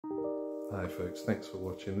Hi folks, thanks for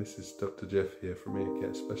watching. This is Dr. Jeff here from Ear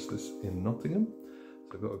Care Specialist in Nottingham.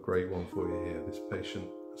 So I've got a great one for you here. This patient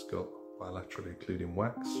has got bilaterally occluding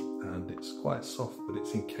wax and it's quite soft, but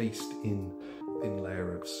it's encased in a thin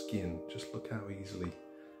layer of skin. Just look how easily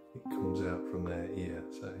it comes out from their ear.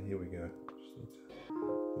 So here we go. Just need to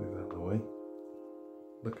move out of the way.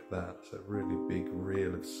 Look at that. It's a really big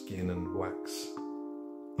reel of skin and wax.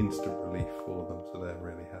 Instant relief for them, so they're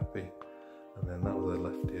really happy. And then that was their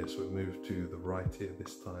left ear, so we moved to the right ear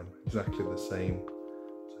this time. Exactly the same.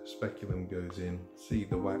 So speculum goes in. See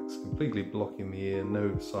the wax completely blocking the ear,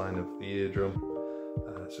 no sign of the eardrum.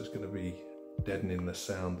 It's just going to be deadening the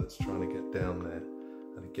sound that's trying to get down there.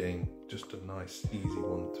 And again, just a nice easy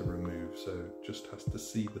one to remove. So just has to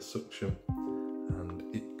see the suction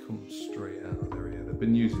and it comes straight out of their ear. They've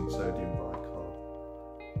been using sodium bicarbonate.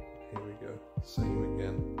 Here we go. Same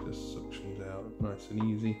again, just suctions out nice and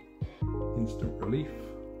easy. Instant relief,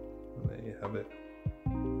 and there you have it.